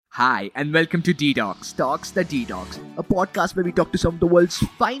Hi, and welcome to Detox, Talks the Detox, a podcast where we talk to some of the world's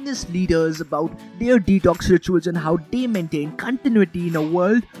finest leaders about their detox rituals and how they maintain continuity in a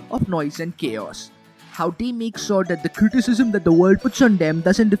world of noise and chaos. How they make sure that the criticism that the world puts on them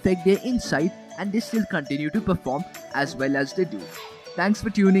doesn't affect their insight and they still continue to perform as well as they do. Thanks for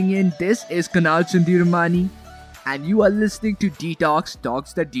tuning in. This is Kanal Chandiramani, and you are listening to Detox,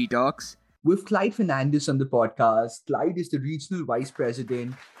 Talks the Detox with Clyde Fernandez on the podcast. Clyde is the regional vice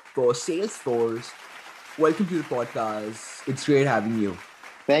president for Salesforce. Welcome to the podcast. It's great having you.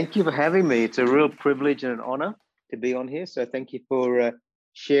 Thank you for having me. It's a real privilege and an honor to be on here. So thank you for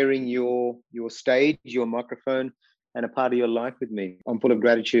sharing your stage, your microphone, and a part of your life with me. I'm full of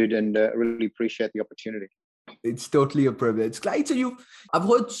gratitude and really appreciate the opportunity. It's totally a privilege. Clyde, I've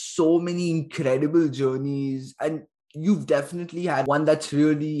heard so many incredible journeys, and you've definitely had one that's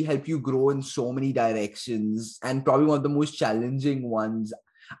really helped you grow in so many directions, and probably one of the most challenging ones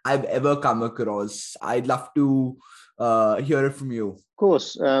I've ever come across. I'd love to hear it from you. Of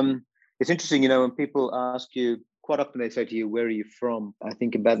course. It's interesting, when people ask you, quite often they say to you, where are you from? I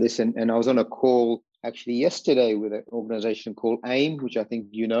think about this, and I was on a call actually yesterday with an organization called AIM, which I think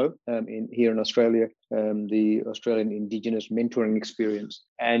here in Australia, the Australian Indigenous Mentoring Experience.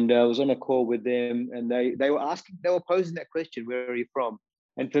 And I was on a call with them, and they were posing that question, where are you from?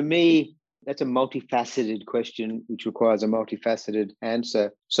 And for me, that's a multifaceted question, which requires a multifaceted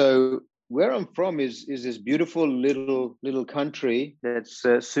answer. So where I'm from is this beautiful little country that's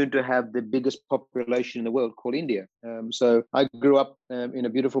soon to have the biggest population in the world, called India. So I grew up in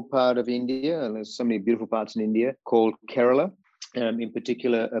a beautiful part of India, and there's so many beautiful parts in India, called Kerala. In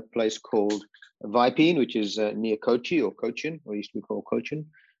particular, a place called Vipin, which is near Kochi, or Cochin, or used to be called Cochin,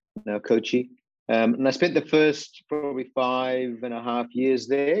 now Kochi. And I spent the first probably 5.5 years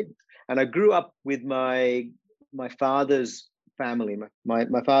there. And I grew up with my father's family. My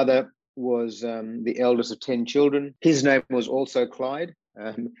father was the eldest of 10 children. His name was also Clyde.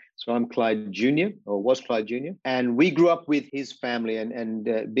 So I'm Clyde Jr., or was Clyde Jr. And we grew up with his family, and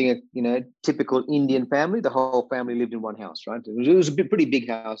being a typical Indian family, the whole family lived in one house, right? It was a pretty big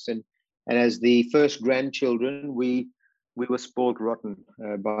house. And as the first grandchildren, we were spoiled rotten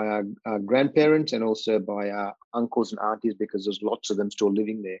by our grandparents, and also by our uncles and aunties, because there's lots of them still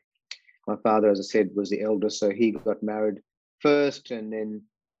living there. My father, as I said, was the eldest, so he got married first, and then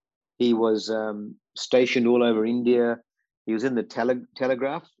he was stationed all over India. He was in the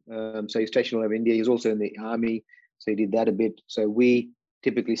telegraph, so he's stationed all over India. He was also in the army, so he did that a bit. So we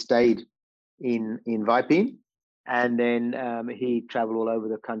typically stayed in Vipin, and then he traveled all over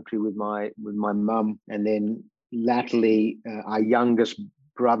the country with my mum, and then latterly our youngest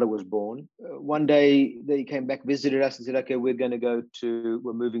brother was born. One day they came back, visited us, and said, okay, we're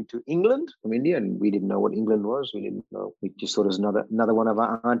moving to England from India. And we didn't know what England was. We didn't know. We just thought it was another one of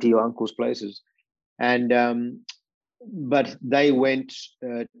our auntie or uncle's places. And but they went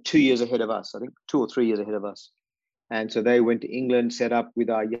 2 years ahead of us, I think 2 or 3 years ahead of us. And so they went to England, set up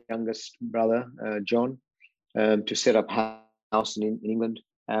with our youngest brother, John, to set up house in England.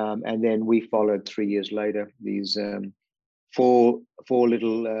 And then we followed 3 years later. These four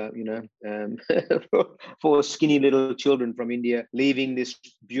little, four skinny little children from India, leaving this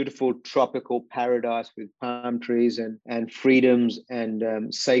beautiful tropical paradise with palm trees and freedoms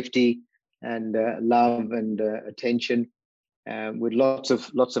and safety and love and attention, with lots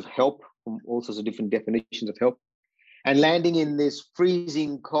of help from all sorts of different definitions of help, and landing in this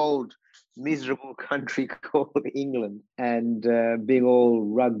freezing cold, miserable country called England, and being all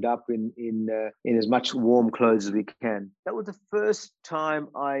rugged up in as much warm clothes as we can. That was the first time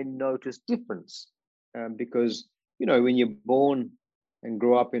I noticed difference, because when you're born and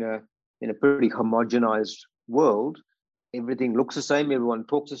grow up in a pretty homogenized world, everything looks the same, everyone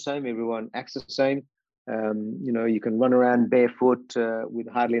talks the same, everyone acts the same. You can run around barefoot with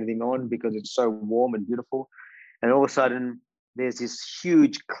hardly anything on because it's so warm and beautiful, and all of a sudden there's this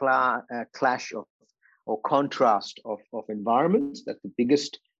huge clash or contrast of environments. That's the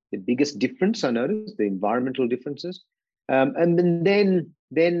biggest difference I noticed, the environmental differences, and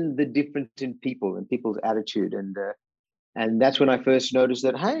then the difference in people and people's attitude, and that's when I first noticed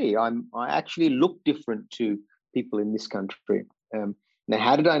that, hey, I actually look different to people in this country. Now,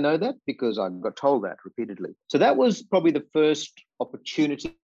 how did I know that? Because I got told that repeatedly. So that was probably the first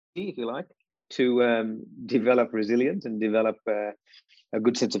opportunity, if you like, to develop resilience and develop a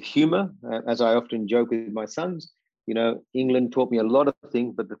good sense of humor. As I often joke with my sons, England taught me a lot of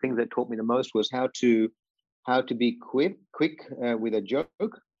things, but the thing that taught me the most was how to be quick with a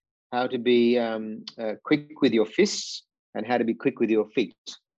joke, how to be quick with your fists, and how to be quick with your feet.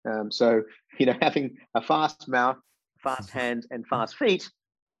 So having a fast mouth, fast hands, and fast feet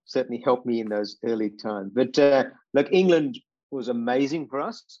certainly helped me in those early times. But look, England was amazing for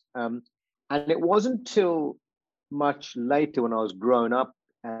us. And it wasn't till much later when I was grown up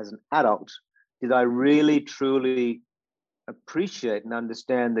as an adult did I really, truly appreciate and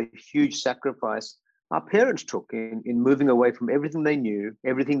understand the huge sacrifice our parents took in moving away from everything they knew,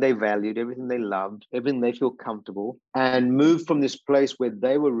 everything they valued, everything they loved, everything they feel comfortable, and move from this place where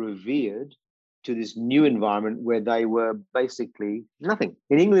they were revered to this new environment where they were basically nothing.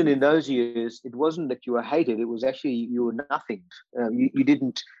 In England in those years, it wasn't that you were hated, it was actually you were nothing. You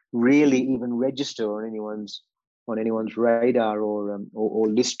didn't really even register on anyone's radar or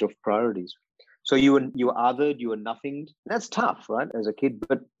list of priorities. So you were othered, you were nothing. That's tough, right, as a kid.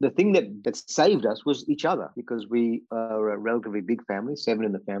 But the thing that saved us was each other, because we are a relatively big family, 7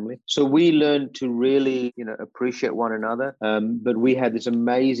 in the family. So we learned to really, appreciate one another. But we had this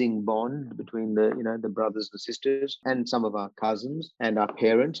amazing bond between the brothers and sisters and some of our cousins and our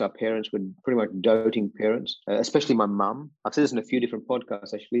parents. Our parents were pretty much doting parents, especially my mum. I've said this in a few different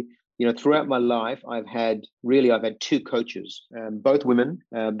podcasts, actually. Throughout my life, I've had 2 coaches, both women.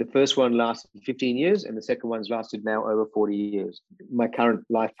 The first one lasted 15 years and the second one's lasted now over 40 years. My current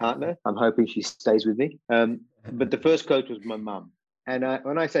life partner, I'm hoping she stays with me. But the first coach was my mum. And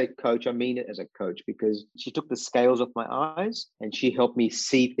when I say coach, I mean it as a coach, because she took the scales off my eyes and she helped me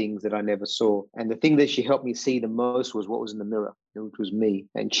see things that I never saw. And the thing that she helped me see the most was what was in the mirror, which was me.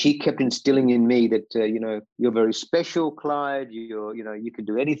 And she kept instilling in me that, you're very special, Clyde. You can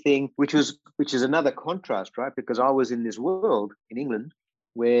do anything, which is another contrast, right? Because I was in this world in England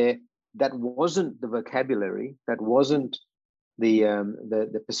where that wasn't the vocabulary, that wasn't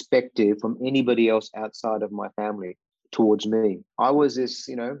the perspective from anybody else outside of my family towards me. I was this,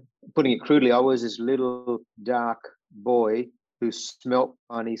 putting it crudely, I was this little dark boy who smelt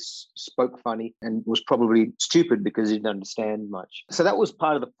funny, spoke funny, and was probably stupid because he didn't understand much. So that was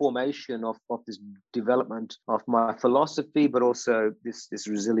part of the formation of this development of my philosophy, but also this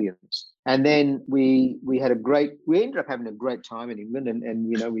resilience. And then we ended up having a great time in England, and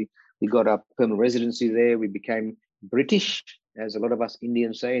we got our permanent residency there. We became British, as a lot of us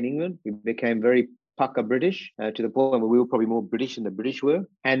Indians say in England. We became very pucker British, to the point where we were probably more British than the British were.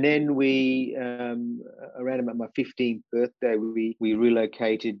 And then we, around about my 15th birthday, we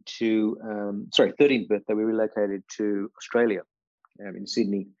relocated to, 13th birthday, we relocated to Australia, in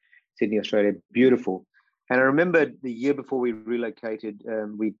Sydney, Australia. Beautiful. And I remember the year before we relocated,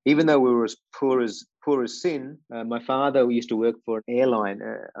 even though we were as poor as sin, my father used to work for an airline.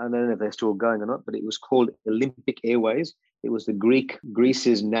 I don't know if they're still going or not, but it was called Olympic Airways. It was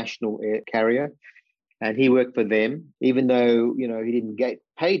Greece's national air carrier. And he worked for them, even though, he didn't get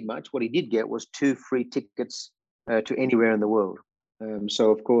paid much. What he did get was 2 free tickets to anywhere in the world.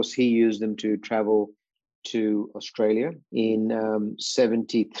 So, of course, he used them to travel to Australia. In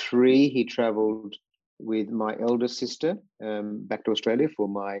 73, he traveled with my elder sister back to Australia for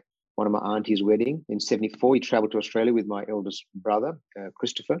one of my auntie's wedding. In 74, he traveled to Australia with my eldest brother,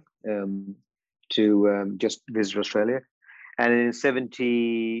 Christopher, to just visit Australia. And in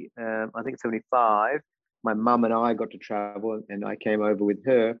 75, my mum and I got to travel, and I came over with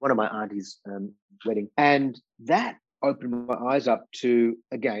her, one of my auntie's wedding. And that opened my eyes up to,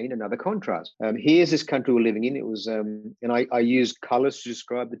 again, another contrast. Here's this country we're living in. It was, and I used colors to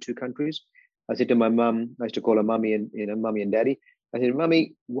describe the 2 countries. I said to my mum, I used to call her mummy and mummy and daddy. I said,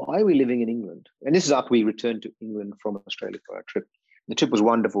 Mummy, why are we living in England? And this is after we returned to England from Australia for our trip. The trip was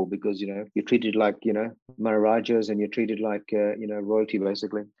wonderful because, you're treated like, Maharajas, and you're treated like, royalty,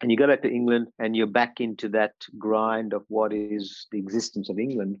 basically. And you go back to England and you're back into that grind of what is the existence of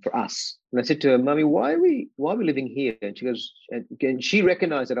England for us. And I said to her, Mummy, why are we living here? And she goes, and she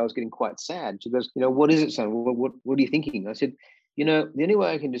recognized that I was getting quite sad. She goes, what is it, son? What are you thinking? I said, the only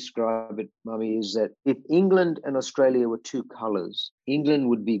way I can describe it, Mummy, is that if England and Australia were 2 colors, England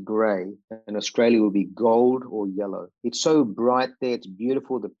would be grey and Australia would be gold or yellow. It's so bright there. It's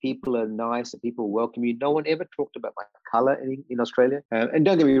beautiful. The people are nice. The people welcome you. No one ever talked about my color in Australia. And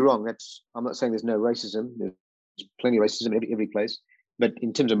don't get me wrong. I'm not saying there's no racism. There's plenty of racism in every place. But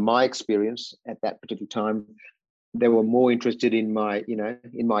in terms of my experience at that particular time, they were more interested in my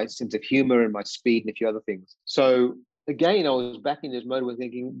sense of humor and my speed and a few other things. So again, I was back in this mode where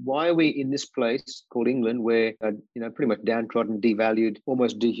thinking, why are we in this place called England where, pretty much downtrodden, devalued,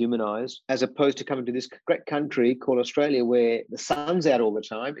 almost dehumanized, as opposed to coming to this great country called Australia where the sun's out all the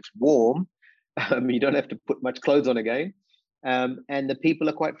time, it's warm, you don't have to put much clothes on again, and the people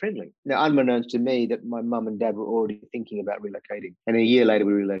are quite friendly. Now, unbeknownst to me that my mum and dad were already thinking about relocating, and a year later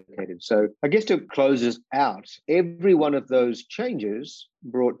we relocated. So I guess to close us out, every one of those changes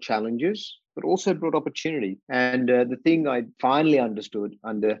brought challenges, but also brought opportunity. And the thing I finally understood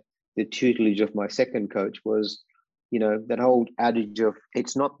under the tutelage of my second coach was, that whole adage of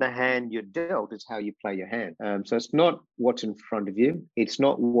it's not the hand you're dealt, it's how you play your hand. So it's not what's in front of you. It's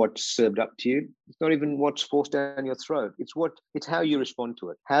not what's served up to you. It's not even what's forced down your throat. It's how you respond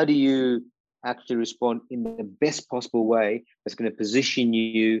to it. How do you actually respond in the best possible way that's going to position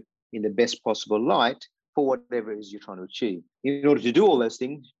you in the best possible light for whatever it is you're trying to achieve? In order to do all those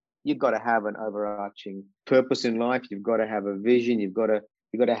things, you've got to have an overarching purpose in life. You've got to have a vision. You've got to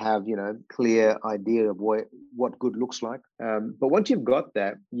have, clear idea of what good looks like. But once you've got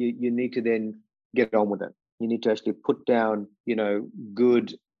that, you need to then get on with it. You need to actually put down,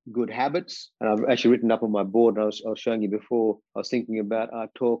 good habits. And I've actually written up on my board, and I was showing you before, I was thinking about our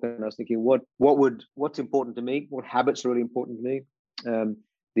talk, and I was thinking what's important to me, what habits are really important to me.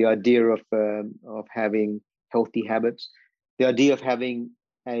 The idea of having healthy habits, the idea of having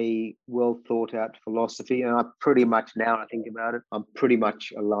a well thought out philosophy. And I pretty much, now I think about it, I'm pretty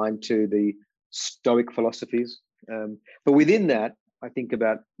much aligned to the Stoic philosophies. But within that, I think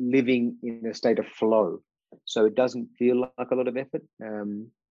about living in a state of flow. So it doesn't feel like a lot of effort,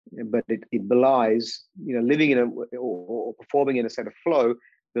 but it belies, living in or performing in a state of flow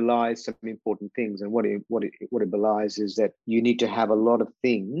belies some important things. And what it belies is that you need to have a lot of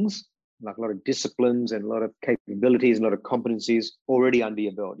things, like a lot of disciplines and a lot of capabilities and a lot of competencies already under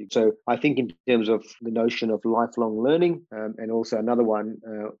your belt. So I think in terms of the notion of lifelong learning, and also another one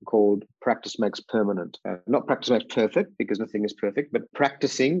called practice makes permanent. Not practice makes perfect, because nothing is perfect, but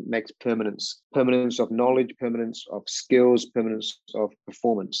practicing makes permanence. Permanence of knowledge, permanence of skills, permanence of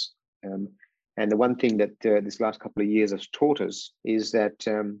performance. And the one thing that this last couple of years has taught us is that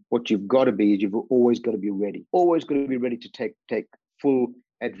what you've got to be is you've always got to be ready. Always got to be ready to take full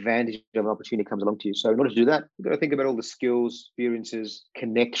advantage of an opportunity comes along to you. So in order to do that, you've got to think about all the skills, experiences,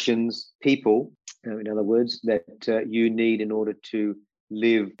 connections, people, in other words, that you need in order to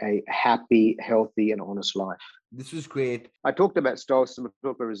live a happy, healthy, and honest life. This was great. I talked about stoicism, I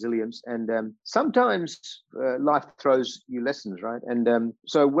talked about resilience, and sometimes life throws you lessons, right? And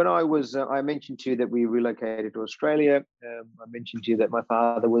so when I mentioned to you that we relocated to Australia. I mentioned to you that my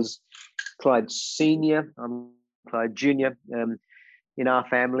father was Clyde Senior, I'm Clyde Junior. In our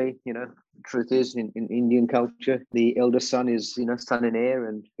family, truth is, in Indian culture, the eldest son is, son and heir.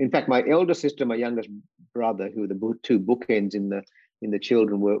 And in fact, my elder sister, my youngest brother, who were the two bookends in the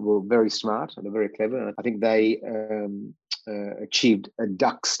children, were very smart and very clever. And I think they achieved a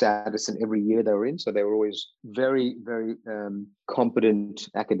duck status in every year they were in. So they were always very, very competent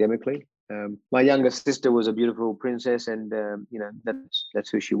academically. My younger sister was a beautiful princess, and that's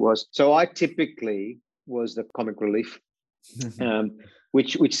who she was. So I typically was the comic relief.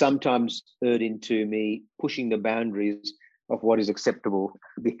 Which sometimes erred into me pushing the boundaries of what is acceptable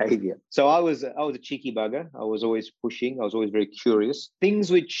behavior. So I was a cheeky bugger. I was always pushing. I was always very curious. Things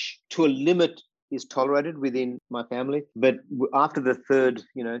which, to a limit, is tolerated within my family. But after the third,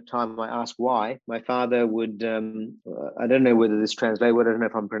 time I asked why, my father would, I don't know whether this translates, I don't know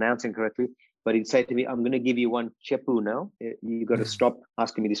if I'm pronouncing correctly, but he'd say to me, I'm going to give you one chepu now. You've got to stop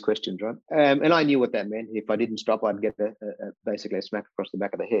asking me these questions, right? And I knew what that meant. If I didn't stop, I'd get basically a smack across the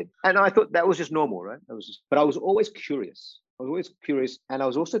back of the head. And I thought that was just normal, right? But I was always curious. And I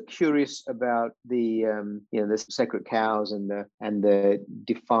was also curious about the sacred cows and the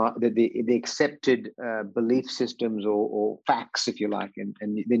accepted belief systems or facts, if you like. And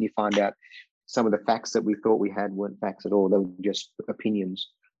then you find out some of the facts that we thought we had weren't facts at all. They were just opinions.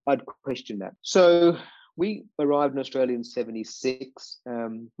 I'd question that. So we arrived in Australia in 1976.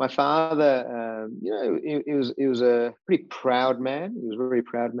 My father, he was a pretty proud man. He was a very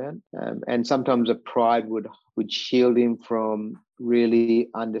proud man. And sometimes a pride would shield him from really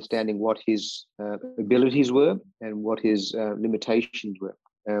understanding what his abilities were and what his limitations were.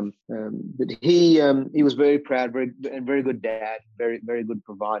 But he was very proud, very good dad, very, very good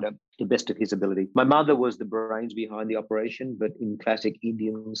provider, to the best of his ability. My mother was the brains behind the operation, but in classic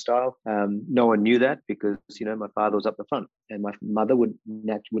Indian style. No one knew that because, my father was up the front, and my mother would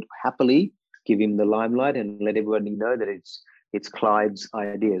happily give him the limelight and let everybody know that it's Clyde's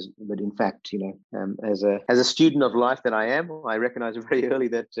ideas. But in fact, as a student of life that I am, I recognized very early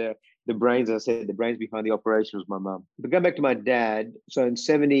that the brains behind the operation was my mum. But going back to my dad, so in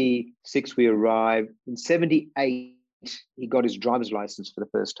 1976 we arrived. In 1978 he got his driver's license for the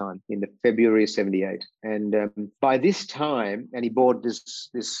first time in the February of 78. And by this time, and he bought this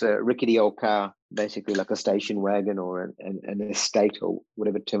rickety old car, basically like a station wagon or an estate or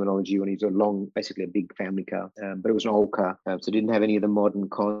whatever terminology you want to use, a long, basically a big family car. But it was an old car, so it didn't have any of the modern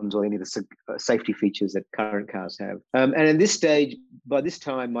cons or any of the safety features that current cars have. And at this stage, by this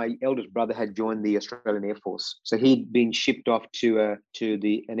time, my eldest brother had joined the Australian Air Force. So he'd been shipped off to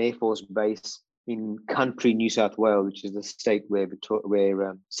an Air Force base in country New South Wales, which is the state where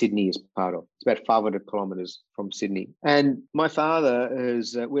Sydney is part of. It's about 500 kilometres from Sydney. And my father,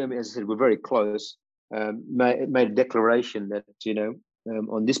 as I said, we're very close, made a declaration that,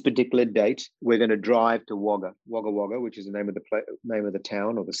 on this particular date, we're going to drive to Wagga Wagga, which is the name of the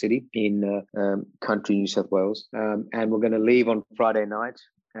town or the city in country New South Wales. And we're going to leave on Friday night,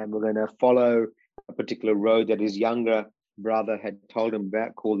 and we're going to follow a particular road that his younger brother had told him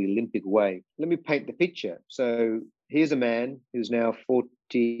about, called the Olympic Way. Let me paint the picture. So here's a man who's now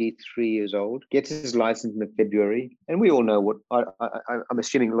 43 years old, gets his license in February, and we all know what I'm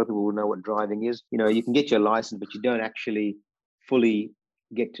assuming a lot of people will know what driving is. You can get your license, but you don't actually fully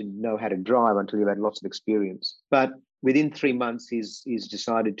get to know how to drive until you've had lots of experience. But within 3 months, he's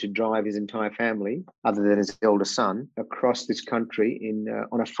decided to drive his entire family, other than his eldest son, across this country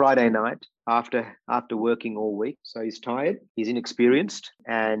on a Friday night after working all week. So he's tired, he's inexperienced,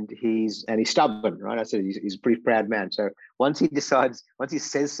 and he's stubborn, right? I said he's a pretty proud man. So once he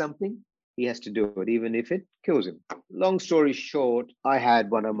says something, he has to do it, even if it kills him. Long story short, I had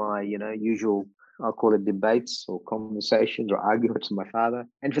one of my, usual, I'll call it debates or conversations or arguments with my father.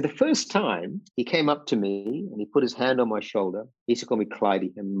 And for the first time, he came up to me and he put his hand on my shoulder. He used to call me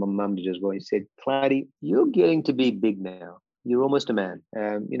Clydie, and my mum did as well. He said, "Clydie, you're getting to be big now. You're almost a man.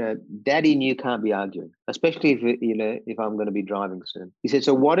 Daddy and you can't be arguing, especially if I'm going to be driving soon." He said,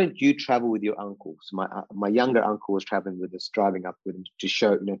 "So why don't you travel with your uncle?" So my younger uncle was traveling with us, driving up with him to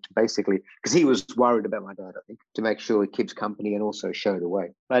show, to basically, because he was worried about my dad, I think, to make sure he keeps company and also show the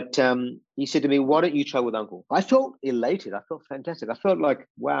way. But he said to me, "Why don't you travel with uncle?" I felt elated. I felt fantastic. I felt like,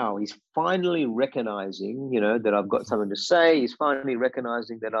 wow, he's finally recognizing, that I've got something to say. He's finally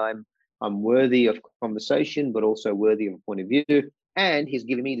recognizing that I'm worthy of conversation, but also worthy of a point of view. And he's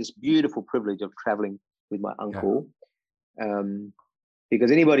given me this beautiful privilege of traveling with my uncle. Yeah.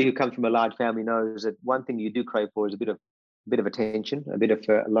 Because anybody who comes from a large family knows that one thing you do crave for is a bit of attention, a bit of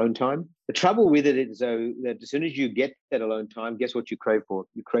alone time. The trouble with it is, though, that as soon as you get that alone time, guess what you crave for?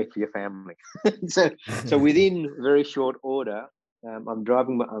 You crave for your family. So within very short order, I'm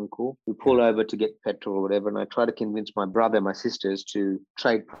driving my uncle. We pull over to get petrol or whatever, and I try to convince my brother and my sisters to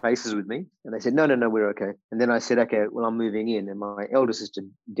trade places with me. And they said, no, we're okay. And then I said, okay, well, I'm moving in. And my elder sister,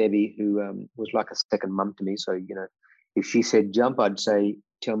 Debbie, who was like a second mum to me, so, if she said jump, I'd say,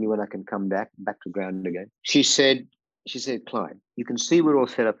 tell me when I can come back to ground again. She said, "Clyde, you can see we're all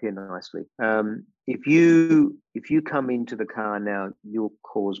set up here nicely. If you come into the car now, you'll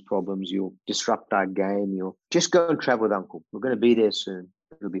cause problems. You'll disrupt our game. You'll just go and travel with uncle. We're going to be there soon.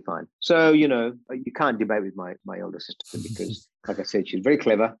 It'll be fine." So, you can't debate with my elder sister because, like I said, she's very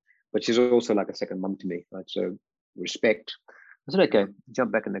clever, but she's also like a second mum to me, right? So respect. I said, okay,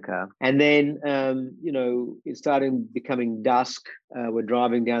 jump back in the car. And then, it started becoming dusk. We're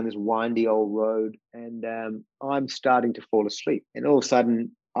driving down this windy old road, and I'm starting to fall asleep. And all of a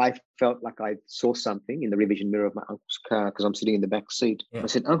sudden, I felt like I saw something in the rear vision mirror of my uncle's car because I'm sitting in the back seat. Yeah. I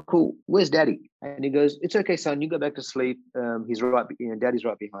said, "Uncle, where's Daddy?" And he goes, "It's okay, son. You go back to sleep. He's right. Daddy's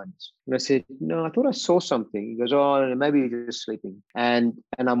right behind us." And I said, "No, I thought I saw something." He goes, "Oh, no, maybe you're just sleeping." And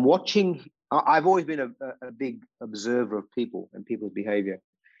I'm watching. I've always been a big observer of people and people's behavior.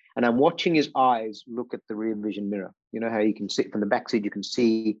 And I'm watching his eyes look at the rear vision mirror. You know how you can see from the back seat, you can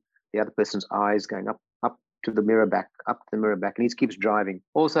see the other person's eyes going up to the mirror back, and he just keeps driving.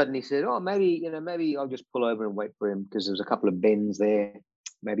 All of a sudden he said, "Oh, maybe I'll just pull over and wait for him because there's a couple of bends there.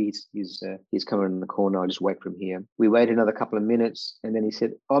 Maybe he's coming in the corner. I'll just wait for him here." We waited another couple of minutes, and then he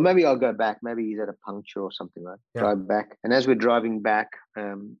said, "Oh, maybe I'll go back. Maybe he's at a puncture or something, right?" Yeah. Drive back. And as we're driving back,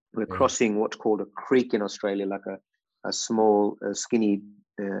 we're crossing what's called a creek in Australia, like a small, skinny,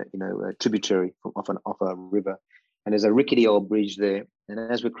 tributary off a river. And there's a rickety old bridge there. And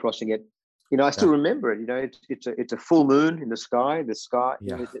as we're crossing it, I still remember it. It's a full moon in the sky.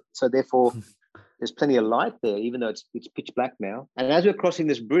 Yeah. So therefore, there's plenty of light there, even though it's pitch black now. And as we're crossing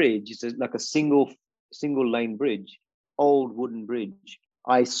this bridge, it's like a single lane bridge, old wooden bridge.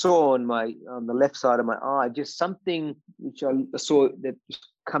 I saw on the left side of my eye just something which I saw that was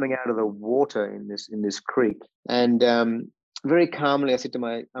coming out of the water in this creek. And very calmly, I said to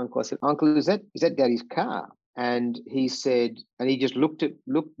my uncle, "Uncle, is that Daddy's car?" And he said, and he just looked in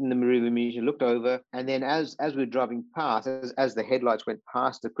the rearview mirror, looked over, and then as we were driving past, as the headlights went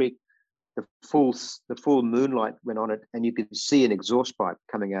past the creek, the full moonlight went on it, and you could see an exhaust pipe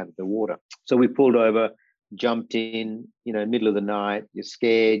coming out of the water. So we pulled over, jumped in, middle of the night. You're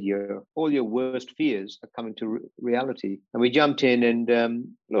scared. All your worst fears are coming to reality. And we jumped in, and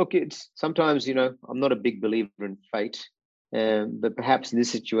look, it's sometimes, I'm not a big believer in fate, but perhaps in this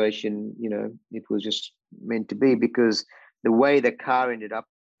situation, it was just meant to be, because the way the car ended up,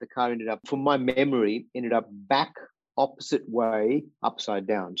 from my memory, ended up back opposite way, upside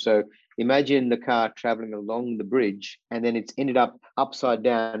down. So imagine the car traveling along the bridge, and then it's ended up upside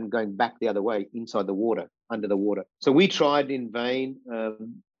down, going back the other way, inside the water, under the water. So we tried in vain,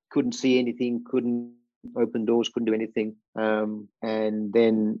 couldn't see anything, couldn't open doors, couldn't do anything. And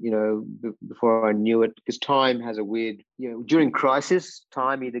then, before I knew it, because time has a weird, during crisis,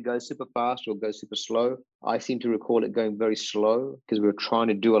 time either goes super fast or goes super slow. I seem to recall it going very slow, because we were trying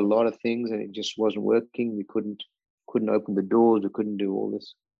to do a lot of things and it just wasn't working. We couldn't open the doors, we couldn't do all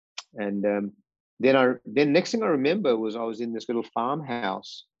this. And then next thing I remember was I was in this little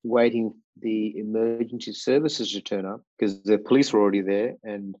farmhouse waiting the emergency services to turn up, because the police were already there,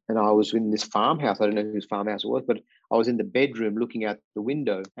 and I was in this farmhouse. I don't know whose farmhouse it was, but I was in the bedroom looking out the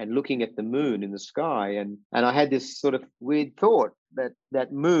window and looking at the moon in the sky, and I had this sort of weird thought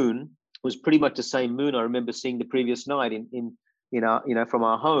that moon was pretty much the same moon I remember seeing the previous night in from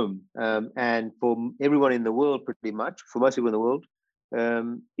our home. And for everyone in the world, pretty much, for most people in the world,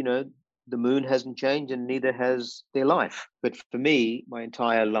 the moon hasn't changed, and neither has their life. But for me, my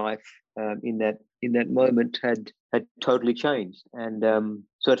entire life in that moment had totally changed. And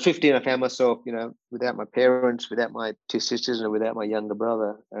so at 15, I found myself, without my parents, without my two sisters, and without my younger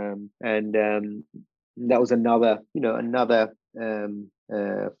brother. And that was another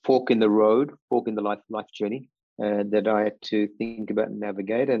fork in the road, fork in the life journey. That I had to think about and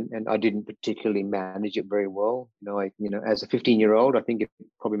navigate, and I didn't particularly manage it very well. As a 15-year-old, I think it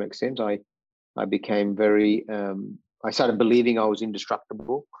probably makes sense. I became very. I started believing I was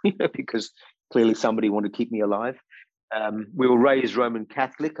indestructible, because clearly somebody wanted to keep me alive. We were raised Roman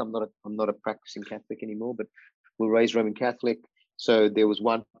Catholic. I'm not a practicing Catholic anymore, but we were raised Roman Catholic. So there was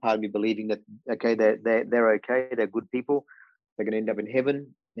one part of me believing that okay, they're okay, they're good people, they're going to end up in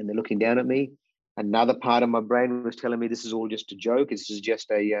heaven, and they're looking down at me. Another part of my brain was telling me this is all just a joke. This is just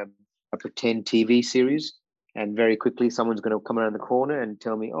a pretend TV series, and very quickly someone's going to come around the corner and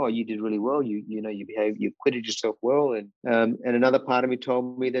tell me, "Oh, you did really well. You acquitted yourself well." And another part of me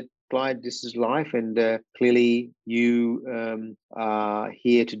told me that, Clyde, this is life, and clearly you are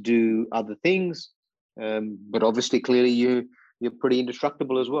here to do other things, but obviously, clearly you're pretty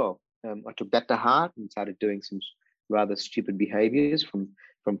indestructible as well. I took that to heart and started doing some rather stupid behaviors from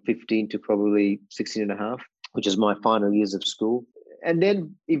 15 to probably 16 and a half, which is my final years of school. And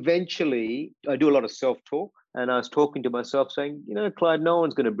then eventually I do a lot of self-talk, and I was talking to myself saying, Clyde, no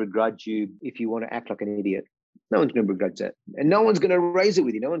one's going to begrudge you if you want to act like an idiot. No one's going to begrudge that. And no one's going to raise it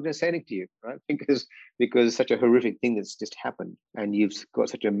with you. No one's going to say anything to you, right? Because it's such a horrific thing that's just happened, and you've got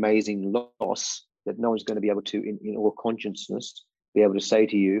such an amazing loss that no one's going to be able to, in all consciousness, be able to say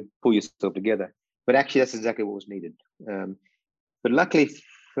to you, pull yourself together. But actually, that's exactly what was needed. But luckily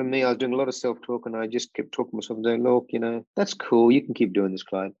for me, I was doing a lot of self-talk, and I just kept talking to myself and saying, look, that's cool. You can keep doing this,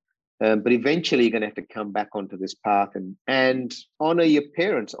 Clyde. But eventually you're going to have to come back onto this path and honor your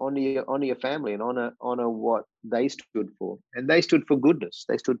parents, honor your family, and honor what they stood for. And they stood for goodness.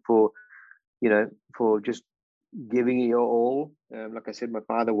 They stood for, for just giving it your all. Like I said, my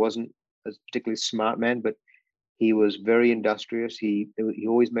father wasn't a particularly smart man, but he was very industrious. He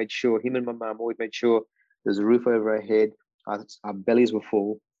always made sure, him and my mom always made sure there's a roof over our head. Our bellies were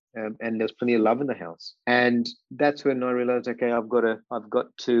full, and there's plenty of love in the house. And that's when I realized, okay, I've got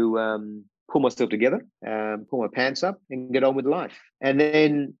to pull myself together, pull my pants up, and get on with life. And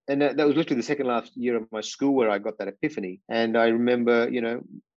that was literally the second last year of my school where I got that epiphany. And I remember,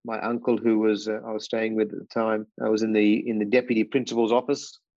 my uncle, who was I was staying with at the time, I was in the deputy principal's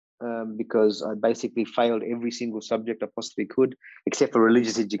office. Because I basically failed every single subject I possibly could, except for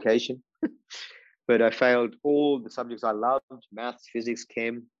religious education. But I failed all the subjects I loved: maths, physics,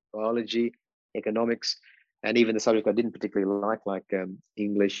 chem, biology, economics, and even the subject I didn't particularly like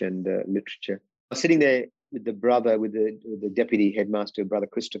English and literature. I was sitting there with the deputy headmaster, Brother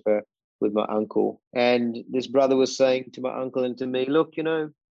Christopher, with my uncle. And this brother was saying to my uncle and to me, look,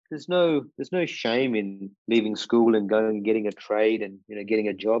 there's no shame in leaving school and going and getting a trade and getting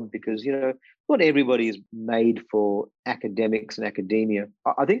a job, because not everybody is made for academics and academia.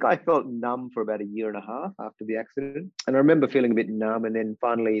 I think I felt numb for about a year and a half after the accident, and I remember feeling a bit numb. And then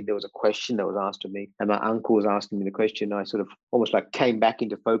finally there was a question that was asked of me, and my uncle was asking me the question. I sort of almost like came back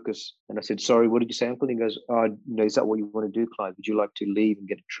into focus, and I said, "Sorry, what did you say, Uncle?" And he goes, "Oh, is that what you want to do, Clive? Would you like to leave and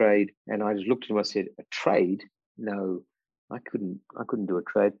get a trade?" And I just looked at him. I said, "A trade? No, I couldn't do a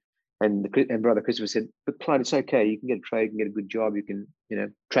trade." And brother Christopher said, "But Clyde, it's okay. You can get a trade, you can get a good job. You can,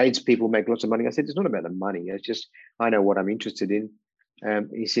 tradespeople make lots of money." I said, "It's not about the money. It's just I know what I'm interested in."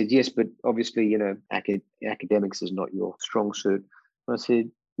 He said, "Yes, but obviously, academics is not your strong suit." And I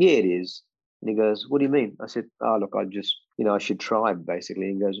said, "Yeah, it is." And he goes, "What do you mean?" I said, "Oh, look, I just, I should try, basically."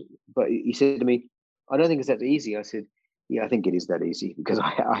 And he goes, "But," he said to me, "I don't think it's that easy." I said, "Yeah, I think it is that easy, because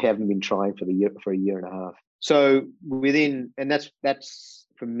I haven't been trying for a year and a half." So and that's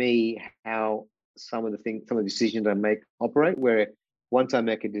for me how some of the decisions I make operate, where once I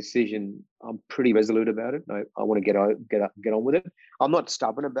make a decision, I'm pretty resolute about it. I want to get on with it. I'm not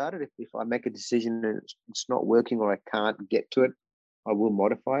stubborn about it. If I make a decision and it's not working, or I can't get to it, I will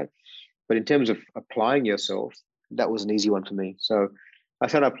modify it. But in terms of applying yourself, that was an easy one for me. So I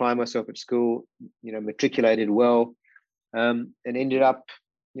started applying myself at school, matriculated well, and ended up,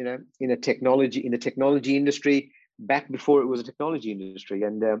 in the technology industry back before it was a technology industry,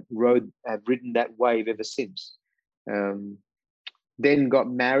 and have ridden that wave ever since. Then got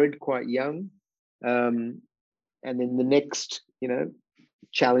married quite young, and then the next,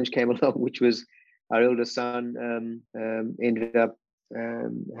 challenge came along, which was our eldest son ended up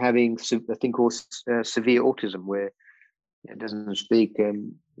having a thing called severe autism, where it doesn't speak,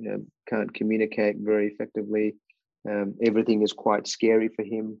 can't communicate very effectively. Everything is quite scary for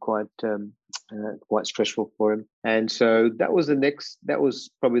him, quite stressful for him. And so that was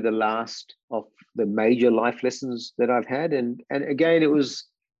probably the last of the major life lessons that I've had. And again, it was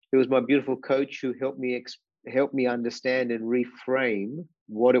my beautiful coach who helped me understand and reframe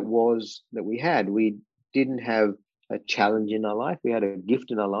what it was that we had. We didn't have a challenge in our life. We had a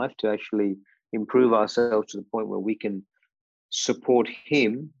gift in our life to actually improve ourselves to the point where we can support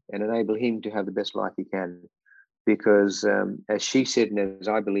him and enable him to have the best life he can. Because as she said, and as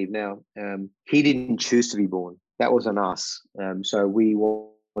I believe now, he didn't choose to be born. That was on us. So we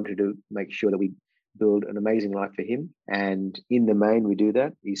wanted to make sure that we build an amazing life for him. And in the main, we do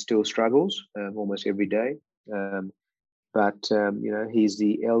that. He still struggles almost every day. But he's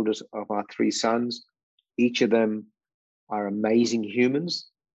the eldest of our three sons. Each of them are amazing humans.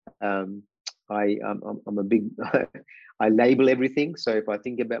 I'm a big, I label everything. So if I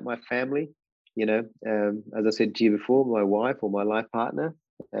think about my family, as I said to you before, my wife or my life partner,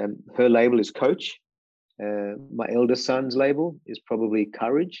 her label is coach. My eldest son's label is probably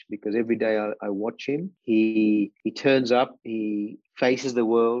courage, because every day I watch him. He turns up, he faces the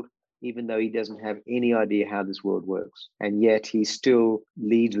world, even though he doesn't have any idea how this world works. And yet he still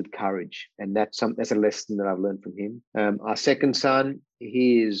leads with courage. And that's a lesson that I've learned from him. Our second son,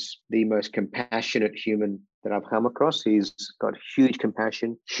 he is the most compassionate human that I've come across. He's got huge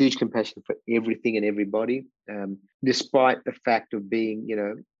compassion for everything and everybody, despite the fact of being,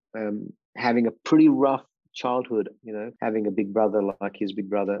 having a pretty rough childhood, having a big brother like his big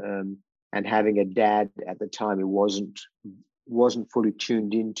brother, and having a dad at the time who wasn't fully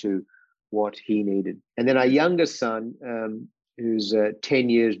tuned into what he needed. And then our youngest son, who's 10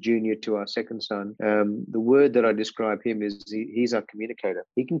 years junior to our second son, the word that I describe him is he's our communicator.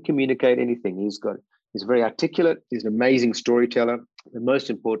 He can communicate anything. He's very articulate. He's an amazing storyteller. And most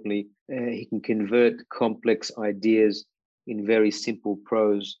importantly, he can convert complex ideas in very simple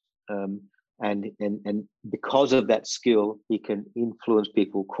prose. And because of that skill, he can influence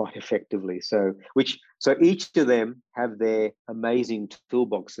people quite effectively. So each of them have their amazing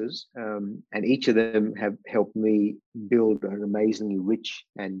toolboxes, and each of them have helped me build an amazingly rich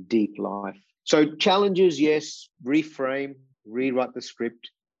and deep life. So challenges, yes. Reframe, rewrite the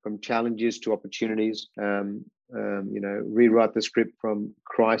script from challenges to opportunities. Rewrite the script from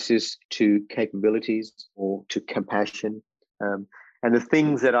crisis to capabilities or to compassion. And the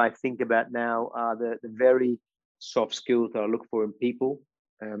things that I think about now are the very soft skills that I look for in people.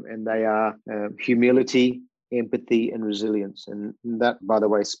 And they are humility, empathy, and resilience. And that, by the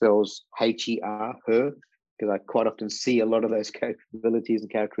way, spells H-E-R, her, because I quite often see a lot of those capabilities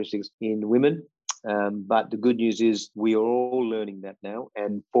and characteristics in women. But the good news is we are all learning that now.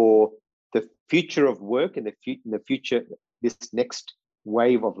 And for the future of work and in the future, this next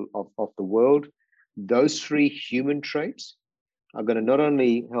wave of the world, those three human traits are going to not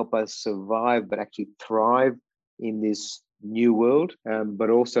only help us survive, but actually thrive in this new world, but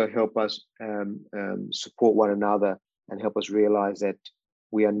also help us support one another and help us realize that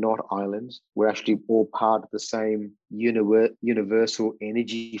we are not islands. We're actually all part of the same universal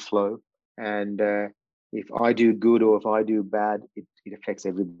energy flow. And if I do good or if I do bad, it affects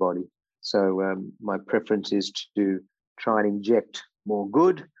everybody. So my preference is to try and inject more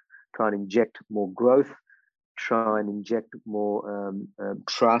good, try and inject more growth, try and inject more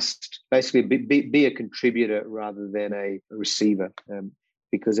trust. Basically, be a contributor rather than a receiver.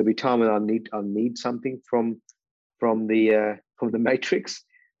 Because every time I'll need something from the matrix.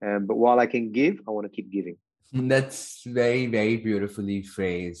 But while I can give, I want to keep giving. That's very, very beautifully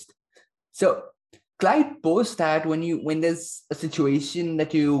phrased. So, Clyde, post that when there's a situation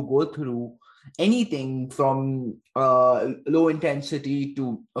that you go through, anything from low intensity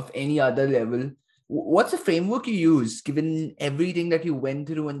to of any other level, what's the framework you use given everything that you went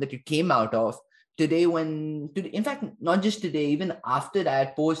through and that you came out of today? In fact, not just today, even after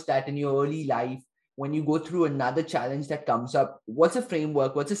that, post that in your early life, when you go through another challenge that comes up, what's a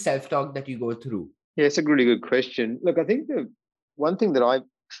framework? What's a self-talk that you go through? Yeah, it's a really good question. Look, I think the one thing that I've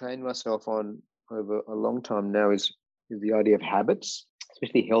trained myself on over a long time now is the idea of habits,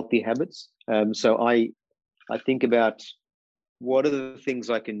 especially healthy habits. So I think about what are the things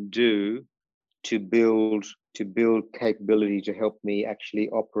I can do to build capability to help me actually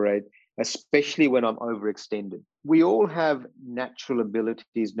operate, especially when I'm overextended. We all have natural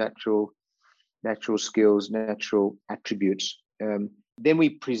abilities, natural skills, natural attributes. Then we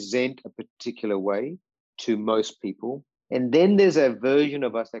present a particular way to most people. And then there's a version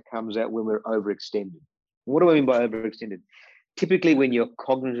of us that comes out when we're overextended. What do I mean by overextended? Typically, when you're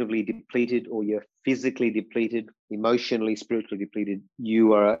cognitively depleted or you're physically depleted, emotionally, spiritually depleted,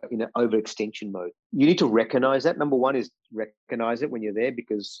 you are in an overextension mode. You need to recognize that. Number one is recognize it when you're there,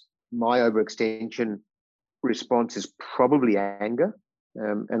 because my overextension response is probably anger.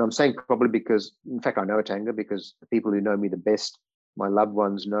 And I'm saying probably because, in fact, I know it's anger because the people who know me the best, my loved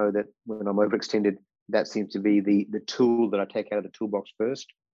ones, know that when I'm overextended, that seems to be the tool that I take out of the toolbox first.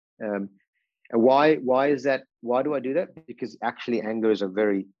 And why is that? Why do I do that? Because actually anger is a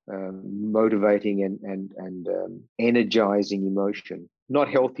very motivating and energizing emotion. Not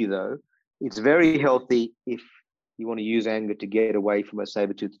healthy though. It's very healthy if you want to use anger to get away from a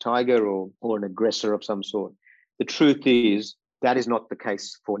saber-toothed tiger or an aggressor of some sort. The truth is that is not the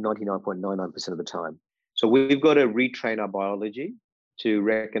case for 99.99% of the time. So we've got to retrain our biology to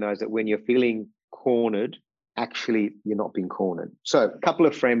recognize that when you're feeling cornered, actually you're not being cornered. So a couple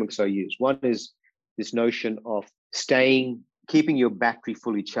of frameworks I use. One is this notion of keeping your battery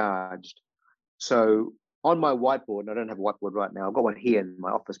fully charged. So on my whiteboard, and I don't have a whiteboard right now, I've got one here in my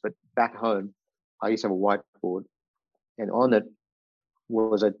office, but back home, I used to have a whiteboard, and on it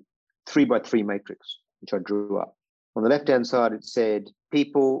was a 3x3 matrix, which I drew up. On the left-hand side, it said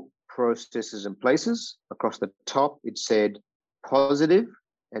people, processes, and places. Across the top, it said positive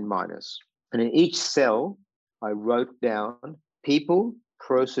and minus. And in each cell, I wrote down people,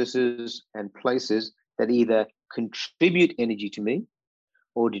 processes, and places that either contribute energy to me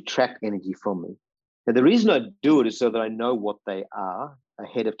or detract energy from me. Now, the reason I do it is so that I know what they are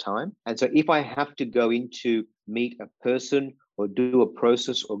ahead of time. And so if I have to go in to meet a person or do a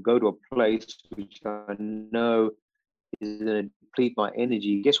process or go to a place which I know is going to deplete my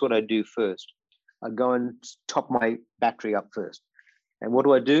energy, guess what I do first? I go and top my battery up first. And what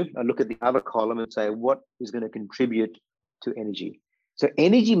do? I look at the other column and say, what is going to contribute to energy? So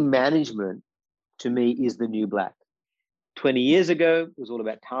energy management, to me, is the new black. 20 years ago, it was all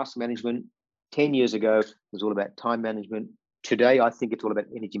about task management. 10 years ago, it was all about time management. Today, I think it's all about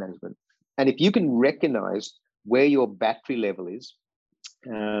energy management. And if you can recognize where your battery level is,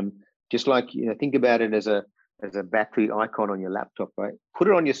 just like, think about it as a battery icon on your laptop, right? Put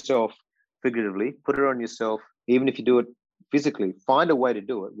it on yourself figuratively, put it on yourself, even if you do it physically, find a way to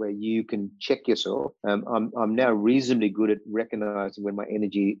do it where you can check yourself. I'm now reasonably good at recognizing when my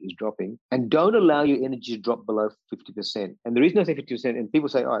energy is dropping, and don't allow your energy to drop below 50%. And the reason I say 50%, and people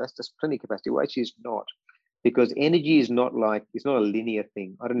say, oh, that's just plenty of capacity. Well, actually, it's not, because energy is not it's not a linear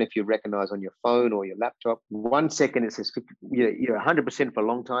thing. I don't know if you recognize on your phone or your laptop, 1 second it says 50, you're 100% for a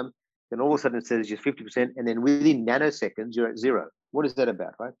long time. Then all of a sudden it says you're 50%, and then within nanoseconds you're at zero. What is that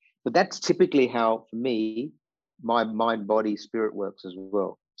about, right? But that's typically how, for me, my mind, body, spirit works as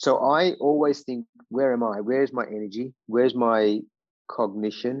well. So I always think, where am I? Where's my energy? Where's my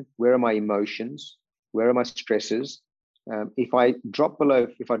cognition? Where are my emotions? Where are my stresses? If I drop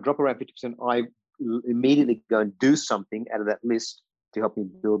around 50%, I immediately go and do something out of that list to help me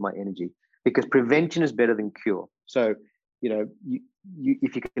build my energy, because prevention is better than cure. So,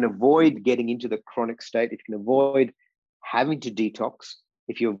 if you can avoid getting into the chronic state, if you can avoid having to detox,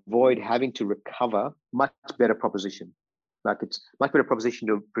 if you avoid having to recover, much better proposition. Like it's much better proposition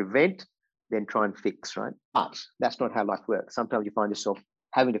to prevent than try and fix, right? But that's not how life works. Sometimes you find yourself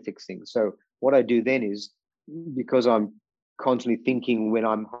having to fix things. So what I do then is, because I'm constantly thinking when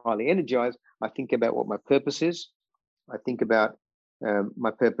I'm highly energized, I think about what my purpose is. I think about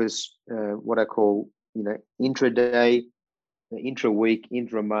my purpose, what I call, intraday, intra-week,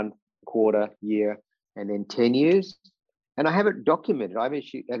 intra-month, quarter, year, and then 10 years. And I have it documented. I've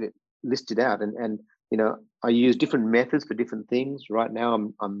actually had it listed out. And I use different methods for different things. Right now,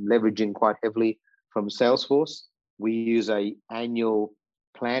 I'm leveraging quite heavily from Salesforce. We use a annual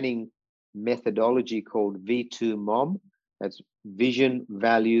planning methodology called V2MOM. That's vision,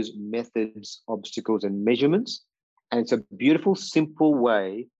 values, methods, obstacles, and measurements. And it's a beautiful, simple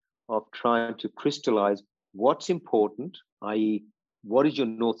way of trying to crystallize what's important, i.e., what does your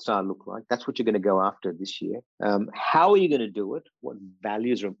North Star look like? That's what you're going to go after this year. How are you going to do it? What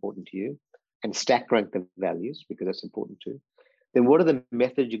values are important to you? And stack rank the values, because that's important too. Then what are the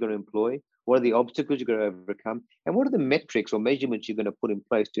methods you're going to employ? What are the obstacles you're going to overcome? And what are the metrics or measurements you're going to put in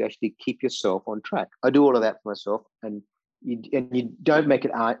place to actually keep yourself on track? I do all of that for myself. And you don't make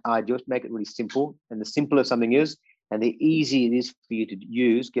it arduous, make it really simple. And the simpler something is, and the easier it is for you to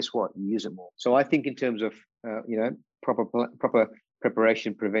use, guess what? You use it more. So I think in terms of, proper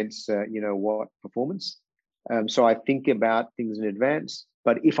preparation prevents, performance. So I think about things in advance.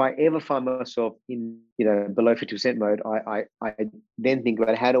 But if I ever find myself in, below 50% mode, I then think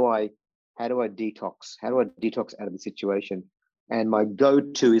about how do I detox? How do I detox out of the situation? And my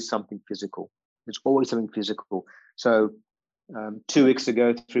go-to is something physical. It's always something physical. So 3 weeks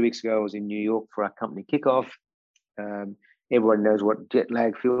ago, I was in New York for our company kickoff. Everyone knows what jet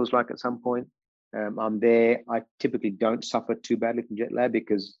lag feels like at some point. I'm there. I typically don't suffer too badly from jet lag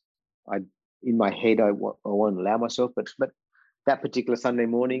because in my head, I won't allow myself. But that particular Sunday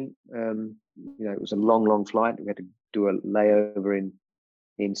morning, it was a long flight. We had to do a layover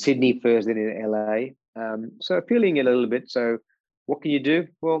in Sydney first, then in LA. So feeling it a little bit. So what can you do?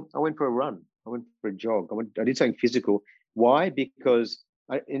 Well, I went for a run. I went for a jog. I did something physical. Why? Because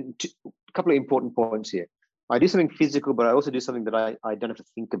a couple of important points here. I do something physical, but I also do something that I don't have to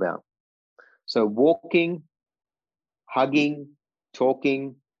think about. So walking, hugging,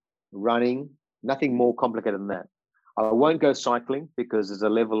 talking, running, nothing more complicated than that. I won't go cycling because there's a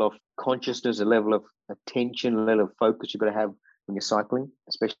level of consciousness, a level of attention, a level of focus you've got to have when you're cycling,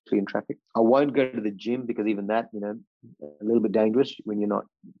 especially in traffic. I won't go to the gym because even that, a little bit dangerous when you're not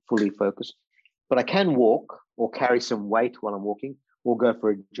fully focused. But I can walk or carry some weight while I'm walking or go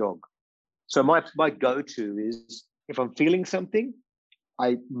for a jog. So my go-to is if I'm feeling something,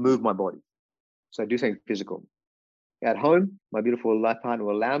 I move my body. So I do something physical. At home, my beautiful life partner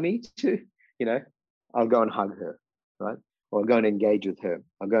will allow me to, I'll go and hug her, right? Or I'll go and engage with her.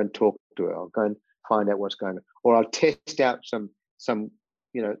 I'll go and talk to her. I'll go and find out what's going on. Or I'll test out some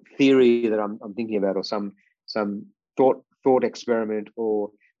theory that I'm thinking about, or some thought experiment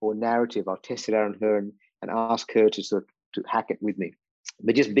or narrative. I'll test it out on her and ask her to hack it with me.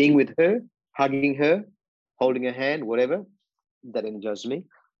 But just being with her, hugging her, holding her hand, whatever, that energizes me.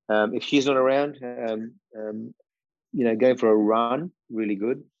 If she's not around, going for a run, really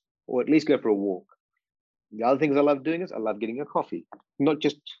good, or at least go for a walk. The other things I love doing is I love getting a coffee, not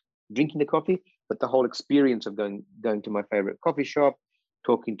just drinking the coffee, but the whole experience of going to my favorite coffee shop,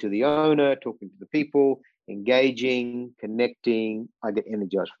 talking to the owner, talking to the people, engaging, connecting. I get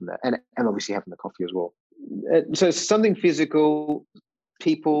energized from that, and obviously having the coffee as well. So something physical,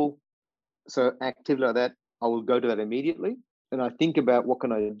 people, so activity like that, I will go to that immediately. And I think about what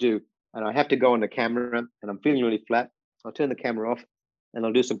can I do? And I have to go on the camera and I'm feeling really flat. I'll turn the camera off and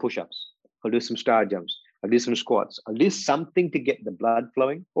I'll do some push-ups. I'll do some star jumps. I'll do some squats. I'll do something to get the blood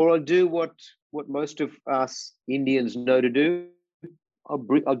flowing. Or I'll do what most of us Indians know to do.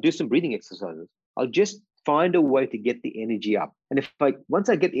 I'll do some breathing exercises. I'll just find a way to get the energy up. And once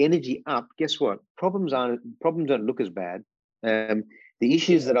I get the energy up, guess what? Problems don't look as bad. The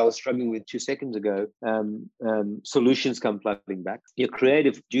issues that I was struggling with 2 seconds ago, solutions come flooding back. Your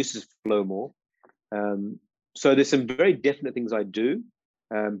creative juices flow more. So there's some very definite things I do,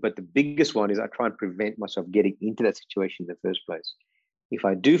 but the biggest one is I try and prevent myself getting into that situation in the first place. If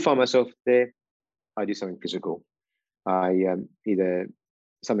I do find myself there, I do something physical. I either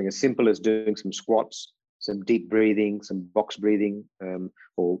something as simple as doing some squats, some deep breathing, some box breathing,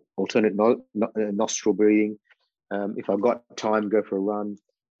 or alternate nostril breathing. If I've got time, go for a run.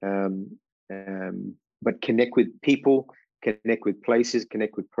 But connect with people, connect with places,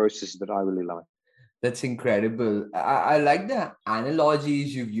 connect with processes that I really like. That's incredible. I like the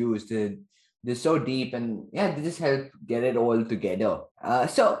analogies you've used. They're so deep, and yeah, they just help get it all together.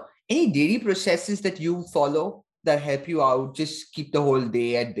 So any daily processes that you follow that help you out, just keep the whole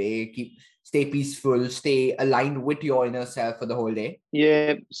day at bay, stay peaceful, stay aligned with your inner self for the whole day?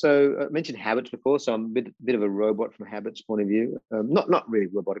 Yeah, so I mentioned habits before, so I'm a bit of a robot from a habits point of view. Not really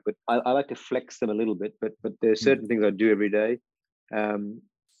robotic, but I like to flex them a little bit. But there are certain things I do every day. Um,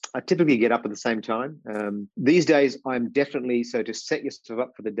 I typically get up at the same time. These days, I'm definitely, so to set yourself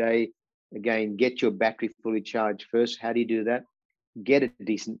up for the day, again, get your battery fully charged first. How do you do that? Get a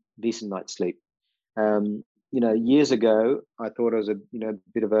decent night's sleep. Years ago, I thought I was a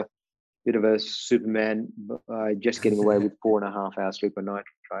bit of a Superman by just getting away with 4.5 hours sleep a night.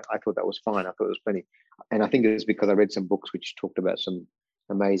 Right? I thought that was fine. I thought it was plenty, and I think it was because I read some books which talked about some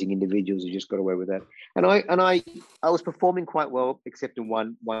amazing individuals who just got away with that. And I was performing quite well, except in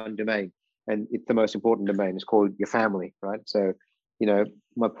one domain, and it's the most important domain. It's called your family, right? So,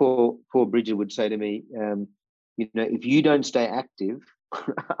 my poor Bridget would say to me, if you don't stay active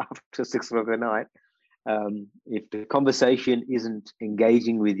after 6 o'clock at night, if the conversation isn't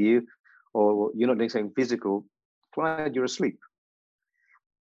engaging with you, or you're not doing something physical, Clyde, you're asleep.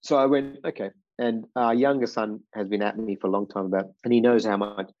 So I went, okay. And our younger son has been at me for a long time and he knows how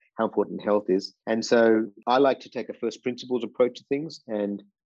important health is. And so I like to take a first principles approach to things. And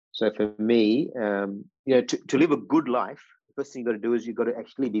so for me, to live a good life, the first thing you got to do is you've got to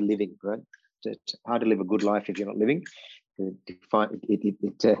actually be living, right? It's hard to live a good life if you're not living. It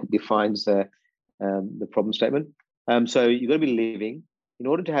defines the problem statement. So you've got to be living. In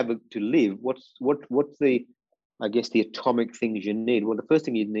order to live, what's the, I guess, the atomic things you need? Well, the first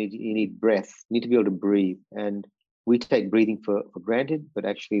thing you need breath. You need to be able to breathe. And we take breathing for granted, but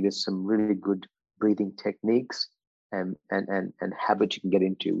actually there's some really good breathing techniques and habits you can get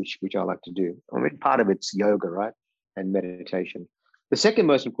into, which I like to do. I mean, part of it's yoga, right? And meditation. The second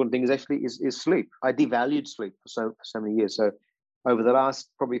most important thing is sleep. I devalued sleep for so many years. So over the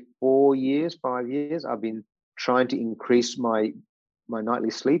last probably 5 years, I've been trying to increase my nightly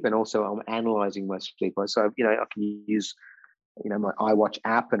sleep, and also I'm analyzing my sleep. So I can use my iWatch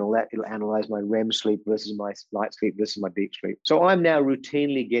app and all that. It'll analyze my REM sleep versus my light sleep versus my deep sleep. So I'm now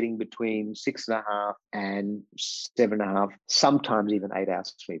routinely getting between 6.5 and 7.5, sometimes even 8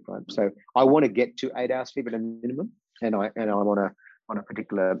 hours sleep. Right. So I want to get to 8 hours sleep at a minimum, and I'm on a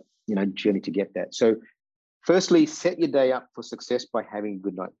particular journey to get that. So firstly, set your day up for success by having a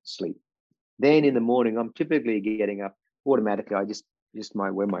good night's sleep. Then in the morning, I'm typically getting up automatically. I just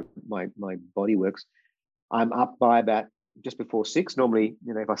where my body works. I'm up by about just before 6. Normally,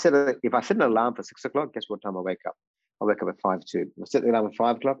 if I set an alarm for 6 o'clock, guess what time I wake up? I wake up at 5 to. I set the alarm at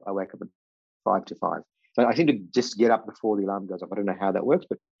 5 o'clock. I wake up at 5 to 5. So I seem to just get up before the alarm goes up. I don't know how that works,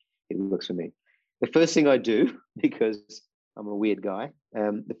 but it works for me. The first thing I do, because I'm a weird guy,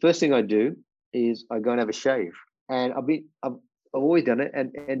 the first thing I do is I go and have a shave. And I've always done it.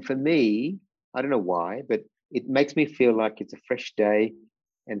 And for me, I don't know why, but it makes me feel like it's a fresh day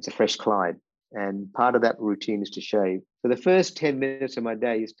and it's a fresh Clyde. And part of that routine is to shave. So the first 10 minutes of my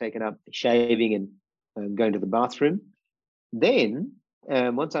day is taken up shaving and going to the bathroom. Then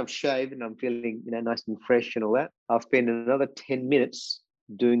once I've shaved and I'm feeling nice and fresh and all that, I'll spend another 10 minutes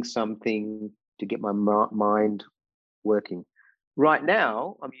doing something to get my mind working. Right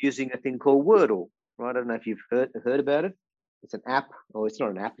now, I'm using a thing called Wordle. Right? I don't know if you've heard about it. It's an app, or it's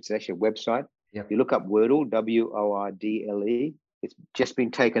not an app. It's actually a website. Yep. You look up Wordle, Wordle. It's just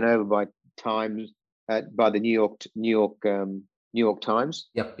been taken over by Times, by the New York Times.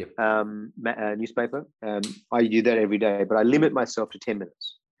 Yep. Newspaper. I do that every day, but I limit myself to 10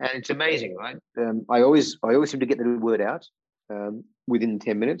 minutes, and it's amazing, right? I always seem to get the word out within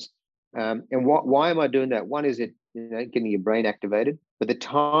 10 minutes. And why am I doing that? One is it getting your brain activated, but the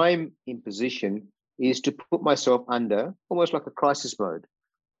time in position is to put myself under almost like a crisis mode,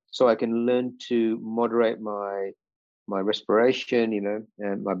 so I can learn to moderate my respiration,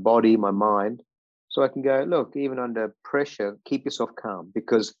 and my body, my mind, so I can go, look, even under pressure, keep yourself calm.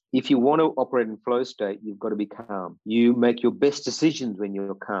 Because if you want to operate in flow state, you've got to be calm. You make your best decisions when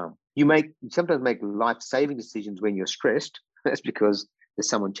you're calm. You sometimes make life-saving decisions when you're stressed. That's because there's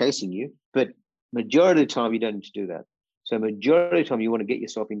someone chasing you. But majority of the time, you don't need to do that. So majority of the time, you want to get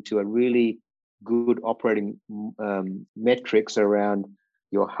yourself into a really good operating metrics around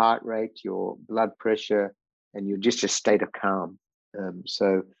your heart rate, your blood pressure, and you're just a state of calm.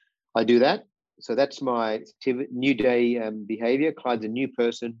 So I do that. So that's my new day behavior. Clyde's a new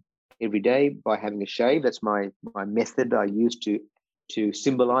person every day by having a shave. That's my method I use to to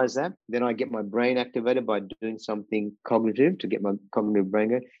symbolize that. Then I get my brain activated by doing something cognitive to get my cognitive brain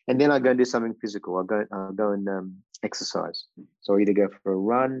going. And then I go and do something physical. I'll go and exercise. So I either go for a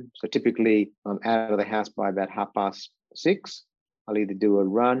run. So typically I'm out of the house by about 6:30. I'll either do a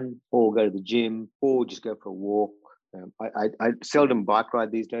run or go to the gym or just go for a walk. I seldom bike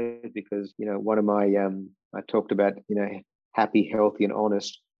ride these days because, one of my, I talked about, happy, healthy and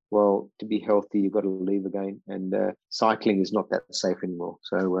honest. Well, to be healthy, you've got to leave again. And cycling is not that safe anymore.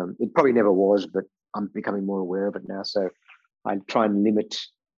 So it probably never was, but I'm becoming more aware of it now. So I try and limit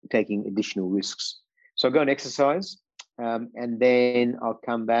taking additional risks. So I go and exercise, and then I'll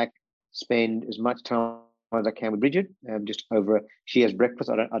come back, spend as much time as I can with Bridget. Just over, she has breakfast.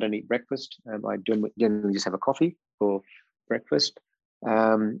 I don't eat breakfast. I generally just have a coffee for breakfast.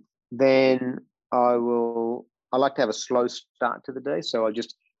 Then I like to have a slow start to the day. So I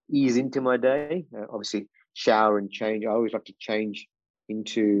just ease into my day. Obviously, shower and change. I always like to change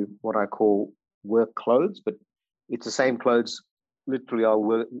into what I call work clothes, but it's the same clothes literally I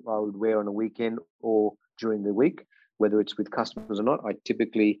would wear on a weekend or during the week, whether it's with customers or not. I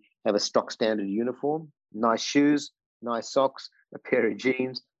typically have a stock standard uniform, nice shoes, nice socks, a pair of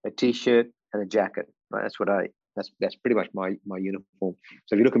jeans, a t-shirt, and a jacket. Right? That's pretty much my uniform.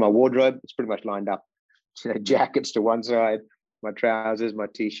 So if you look at my wardrobe, it's pretty much lined up. Jackets to one side, my trousers, my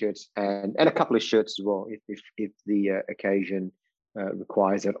t-shirts, and a couple of shirts as well, if the occasion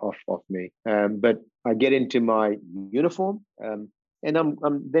requires it off me. But I get into my uniform, and I'm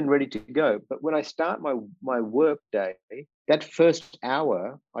then ready to go. But when I start my work day, that first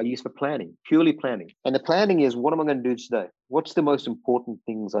hour I use for planning, purely planning. And the planning is, what am I going to do today? What's the most important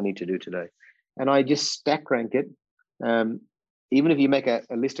things I need to do today? And I just stack rank it. Even if you make a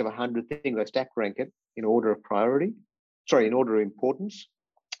list of 100 things, I stack rank it in order of priority. In order of importance.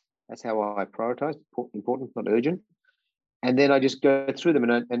 That's how I prioritize. Important, not urgent. And then I just go through them,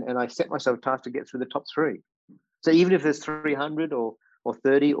 and I set myself a task to get through the top 3. So even if there's 300 or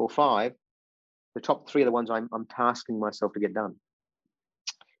 30 or 5, the top 3 are the ones I'm tasking myself to get done.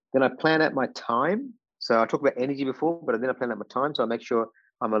 Then I plan out my time. So I talked about energy before, but then I plan out my time. So I make sure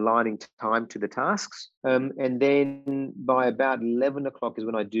I'm aligning time to the tasks. And then by about 11 o'clock is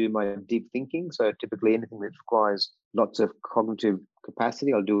when I do my deep thinking. So typically anything that requires lots of cognitive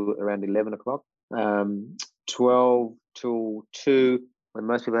capacity, I'll do it around 11 o'clock. 12 till 2, when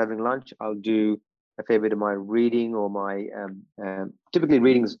most people are having lunch, I'll do a fair bit of my reading or my, typically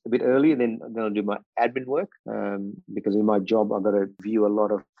reading's a bit early, and then I'll do my admin work, because in my job, I've got to view a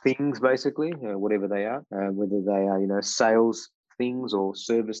lot of things, basically, whatever they are, whether they are, sales things or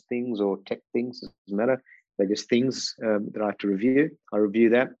service things or tech things, doesn't matter. They're just things that I have to review. I review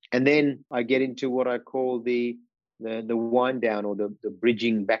that. And then I get into what I call the wind down, or the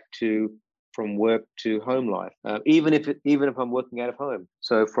bridging back from work to home life, even if I'm working out of home.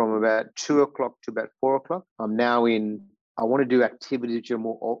 So from about 2 o'clock to about 4 o'clock, I'm now I want to do activities which are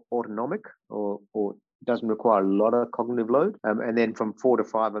more autonomic or doesn't require a lot of cognitive load. And then from 4 to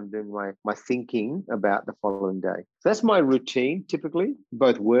 5, I'm doing my thinking about the following day. So that's my routine, typically,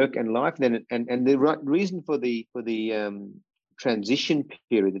 both work and life. And the reason for the transition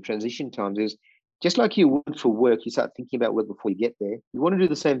period, the transition times, is just like you would for work. You start thinking about work before you get there. You want to do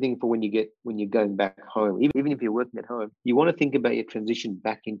the same thing for when you're going back home. Even if you're working at home, you want to think about your transition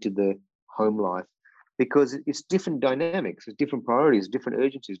back into the home life, because it's different dynamics, it's different priorities, different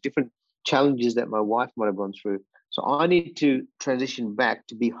urgencies, different challenges that my wife might have gone through. So I need to transition back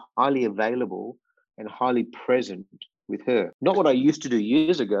to be highly available and highly present with her. Not what I used to do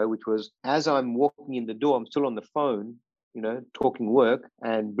years ago, which was, as I'm walking in the door, I'm still on the phone, talking work,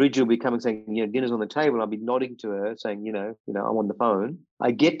 and Bridget will be coming saying, dinner's on the table. I'll be nodding to her saying, I'm on the phone.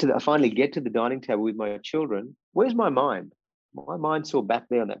 I finally get to the dining table with my children. Where's my mind? My mind's still back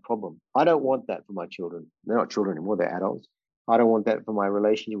there on that problem. I don't want that for my children. They're not children anymore, they're adults. I don't want that for my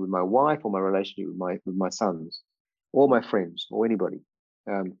relationship with my wife or my relationship with my sons or my friends or anybody.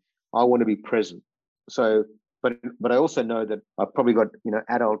 I want to be present. So, but I also know that I've probably got,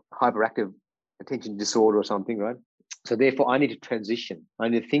 adult hyperactive attention disorder or something, right? So therefore, I need to transition. I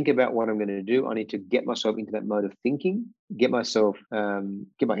need to think about what I'm going to do. I need to get myself into that mode of thinking, get my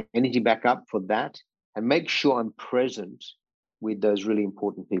energy back up for that, and make sure I'm present with those really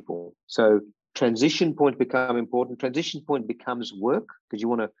important people. So transition point become important. Transition point becomes work, because you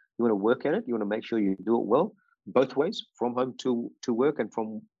want to work at it. You want to make sure you do it well, both ways, from home to work and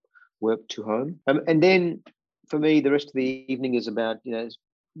from work to home. And then for me, the rest of the evening is about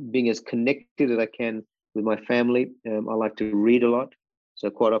being as connected as I can with my family. I like to read a lot, so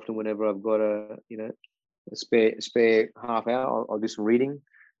quite often whenever I've got a spare half hour, I'll do some reading.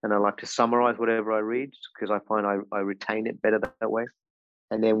 and I like to summarize whatever I read because I find I retain it better that way.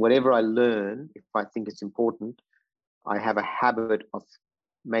 And then whatever I learn, if I think it's important, I have a habit of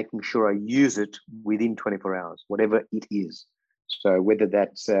making sure I use it within 24 hours, whatever it is. So whether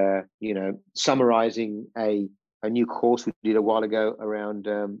that's, summarizing a new course we did a while ago around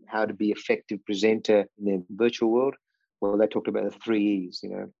how to be effective presenter in the virtual world. Well, they talked about the 3 E's,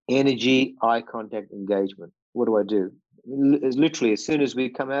 energy, eye contact, engagement. What do I do? Literally, as soon as we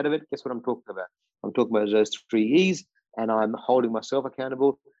come out of it, guess what I'm talking about? I'm talking about those 3 E's, and I'm holding myself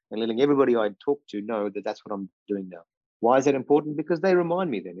accountable and letting everybody I talk to know that that's what I'm doing now. Why is that important? Because they remind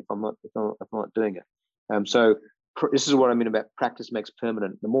me then if I'm not doing it. So this is what I mean about practice makes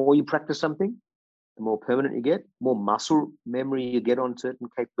permanent. The more you practice something, the more permanent you get, more muscle memory you get on certain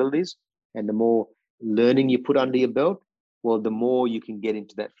capabilities, and the more learning you put under your belt, well, the more you can get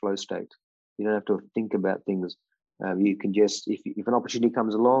into that flow state. You don't have to think about things. You can just, if an opportunity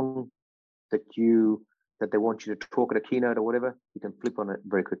comes along that they want you to talk at a keynote or whatever, you can flip on it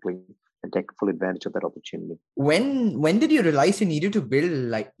very quickly and take full advantage of that opportunity. When did you realize you needed to build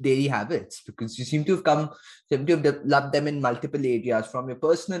like daily habits? Because you seem to have developed them in multiple areas, from your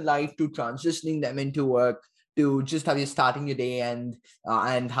personal life to transitioning them into work, to just how you're starting your day and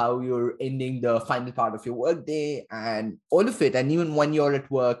how you're ending the final part of your work day and all of it. And even when you're at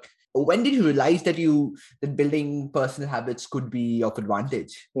work, when did you realize that building personal habits could be of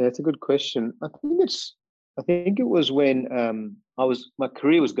advantage? Yeah, it's a good question. I think it was when my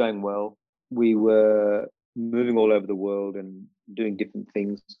career was going well. We were moving all over the world and doing different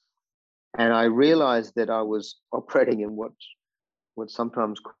things. And I realized that I was operating in what's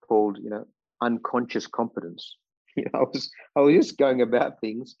sometimes called, unconscious competence. I was just going about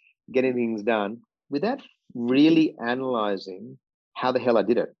things, getting things done without really analyzing how the hell I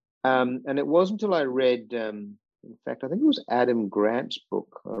did it. And it wasn't until I read, in fact, I think it was Adam Grant's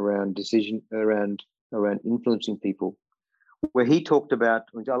book around influencing people, where he talked about,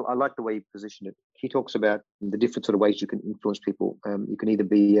 I like the way he positioned it. He talks about the different sort of ways you can influence people. You can either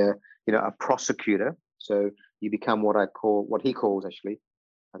be, a prosecutor. So you become what he calls, actually,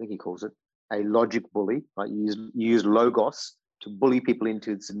 I think he calls it a logic bully, right? You use logos to bully people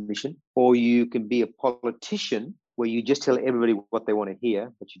into submission. Or you can be a politician, where you just tell everybody what they want to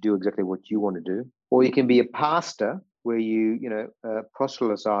hear, but you do exactly what you want to do. Or you can be a pastor, where you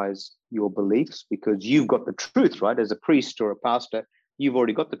proselytize your beliefs because you've got the truth, right? As a priest or a pastor, you've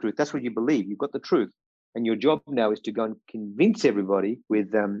already got the truth. That's what you believe. You've got the truth. And your job now is to go and convince everybody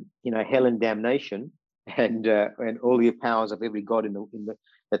with, hell and damnation and all the powers of every god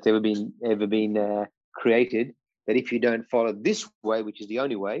that's ever been created, that if you don't follow this way, which is the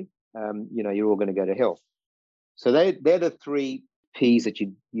only way, you're all going to go to hell. So they're the 3 P's that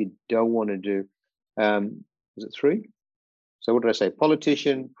you don't want to do. Was it 3? So what did I say?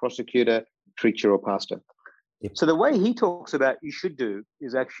 Politician, prosecutor, preacher, or pastor. Yep. So the way he talks about you should do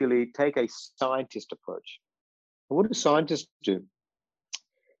is actually take a scientist approach. And what do scientists do?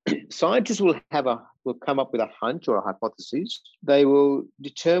 Scientists will come up with a hunch or a hypothesis. They will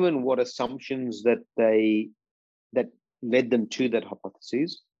determine what assumptions that led them to that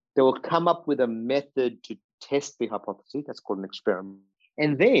hypothesis. They will come up with a method to test the hypothesis. That's called an experiment.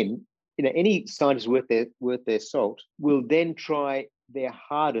 And then, any scientist worth their salt will then try their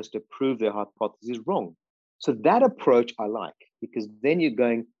hardest to prove their hypothesis wrong. So that approach I like, because then you're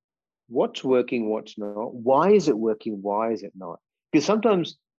going, what's working, what's not? Why is it working? Why is it not? Because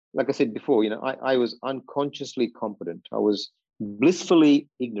sometimes, like I said before, I was unconsciously competent. I was blissfully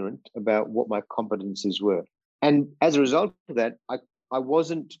ignorant about what my competencies were. And as a result of that, I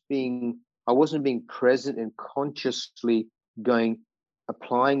wasn't being present and consciously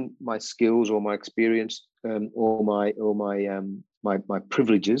applying my skills or my experience or my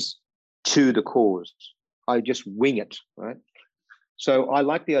privileges to the cause. I just wing it, right? So I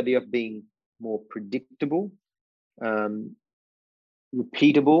like the idea of being more predictable,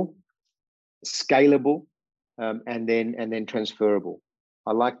 repeatable, scalable, and then transferable.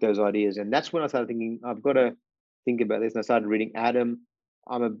 I like those ideas, and that's when I started thinking I've got to think about this. And I started reading Adam.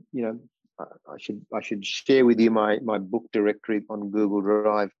 I should share with you my book directory on Google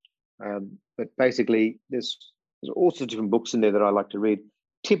Drive. But basically, there's all sorts of different books in there that I like to read.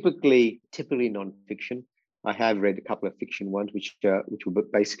 Typically non-fiction. I have read a couple of fiction ones, which were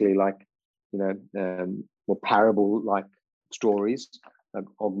basically like, more parable-like stories, like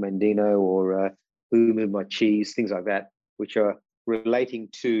Og Mandino or Who Moved My Cheese, things like that, which are relating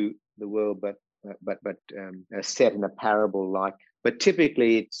to the world, but set in a parable-like. But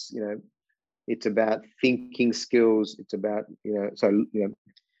typically, it's about thinking skills. It's about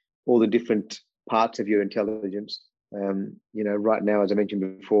all the different parts of your intelligence. Right now, as I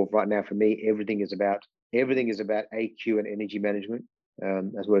mentioned before, right now for me, everything is about AQ and energy management.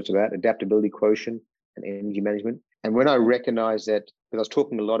 That's what it's about: adaptability quotient and energy management. And when I recognize that, because I was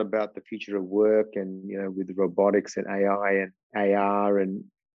talking a lot about the future of work, and with robotics and AI and AR and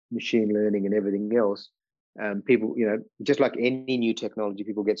machine learning and everything else, people, just like any new technology,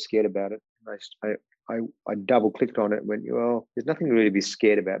 people get scared about it. I double clicked on it and went, well, there's nothing really to be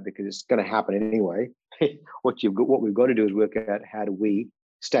scared about because it's going to happen anyway. What we've got to do is work out how do we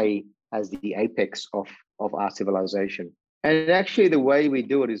stay as the apex of our civilization. And actually, the way we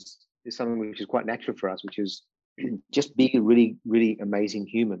do it is something which is quite natural for us, which is just being a really, really amazing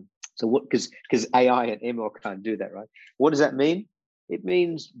human. So what? Because AI and ML can't do that, right? What does that mean? It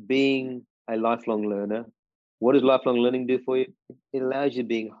means being a lifelong learner. What does lifelong learning do for you? It allows you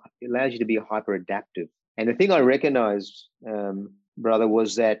to be hyper adaptive. And the thing I recognized, brother,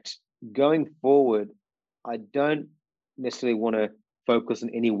 was that going forward, I don't necessarily want to focus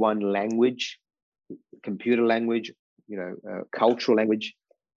on any one language, computer language, cultural language,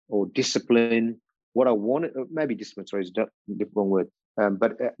 or discipline. What I want, maybe discipline, sorry, is the wrong word,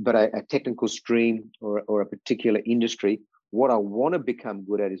 but a technical stream or a particular industry. What I want to become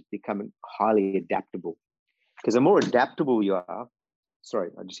good at is becoming highly adaptable. Because the more adaptable you are, sorry,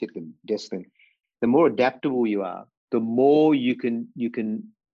 I just hit the desk thing. The more adaptable you are, the more you can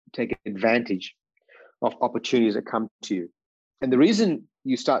take advantage of opportunities that come to you. And the reason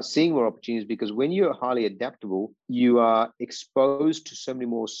you start seeing more opportunities is because when you're highly adaptable, you are exposed to so many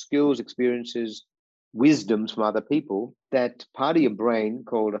more skills, experiences, wisdoms from other people that part of your brain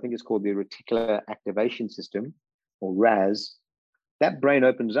I think it's called the reticular activation system, or RAS, that brain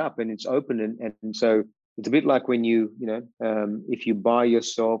opens up and it's open. And so it's a bit like when if you buy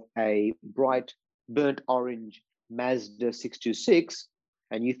yourself a bright burnt orange Mazda 626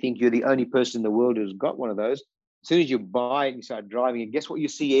 and you think you're the only person in the world who's got one of those, as soon as you buy it and you start driving it, guess what you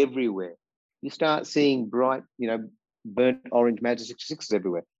see everywhere? You start seeing bright, burnt orange Mazda 626s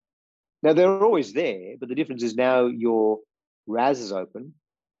everywhere. Now, they're always there, but the difference is now your RAS is open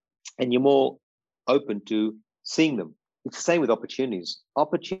and you're more open to seeing them. It's the same with opportunities.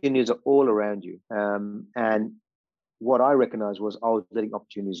 Opportunities are all around you. And what I recognized was I was letting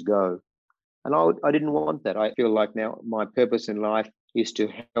opportunities go. And I didn't want that. I feel like now my purpose in life is to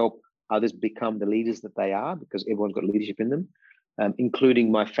help others become the leaders that they are, because everyone's got leadership in them,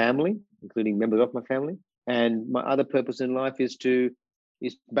 including my family, including members of my family. And my other purpose in life is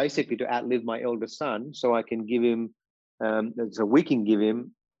basically to outlive my elder son, so I can give him, so we can give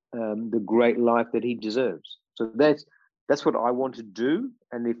him the great life that he deserves. So that's what I want to do.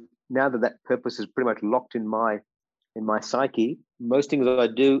 And now that purpose is pretty much locked in my psyche, most things that I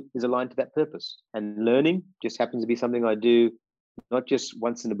do is aligned to that purpose. And learning just happens to be something I do not just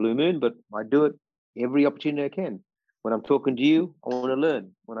once in a blue moon, but I do it every opportunity I can. When I'm talking to you, I want to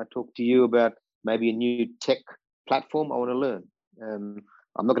learn. When I talk to you about maybe a new tech platform, I want to learn.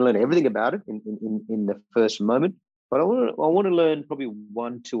 I'm not going to learn everything about it in the first moment, but I want to learn probably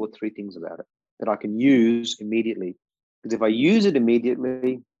 1, 2, or 3 things about it that I can use immediately. Because if I use it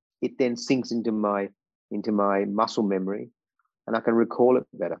immediately, it then sinks into my muscle memory, and I can recall it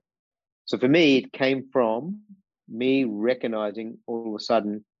better. So for me, it came from me recognizing all of a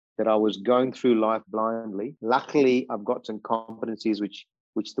sudden that I was going through life blindly. Luckily, I've got some competencies which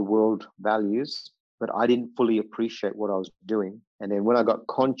the world values, but I didn't fully appreciate what I was doing. And then when I got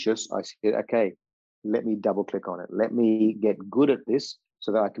conscious, I said, okay, let me double click on it. Let me get good at this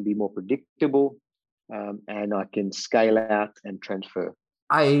so that I can be more predictable, and I can scale out and transfer.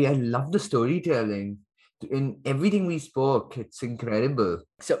 I love the storytelling. In everything we spoke, it's incredible.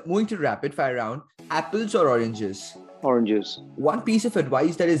 So moving to rapid fire round, apples or oranges? Oranges. One piece of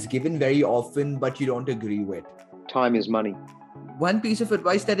advice that is given very often but you don't agree with? Time is money. One piece of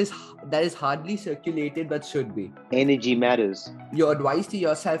advice that is hardly circulated but should be? Energy matters. Your advice to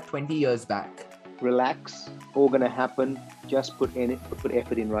yourself 20 years back? Relax, all going to happen. Just put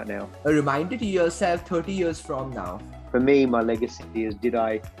effort in right now. A reminder to yourself 30 years from now? For me, my legacy is, did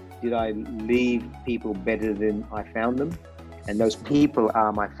I leave people better than I found them? And those people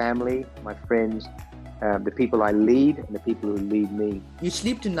are my family, my friends, the people I lead, and the people who lead me. You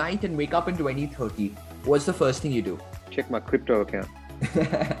sleep tonight and wake up in 2030. What's the first thing you do? Check my crypto account.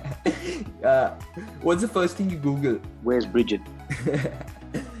 What's the first thing you Google? Where's Bridget?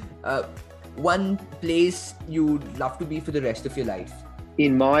 One place you'd love to be for the rest of your life?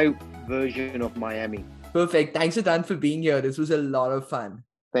 In my version of Miami. Perfect. Thanks a ton for being here. This was a lot of fun.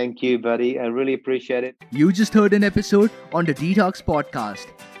 Thank you, buddy. I really appreciate it. You just heard an episode on the Detox Podcast.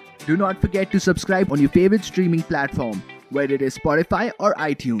 Do not forget to subscribe on your favorite streaming platform, whether it is Spotify or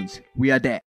iTunes. We are there.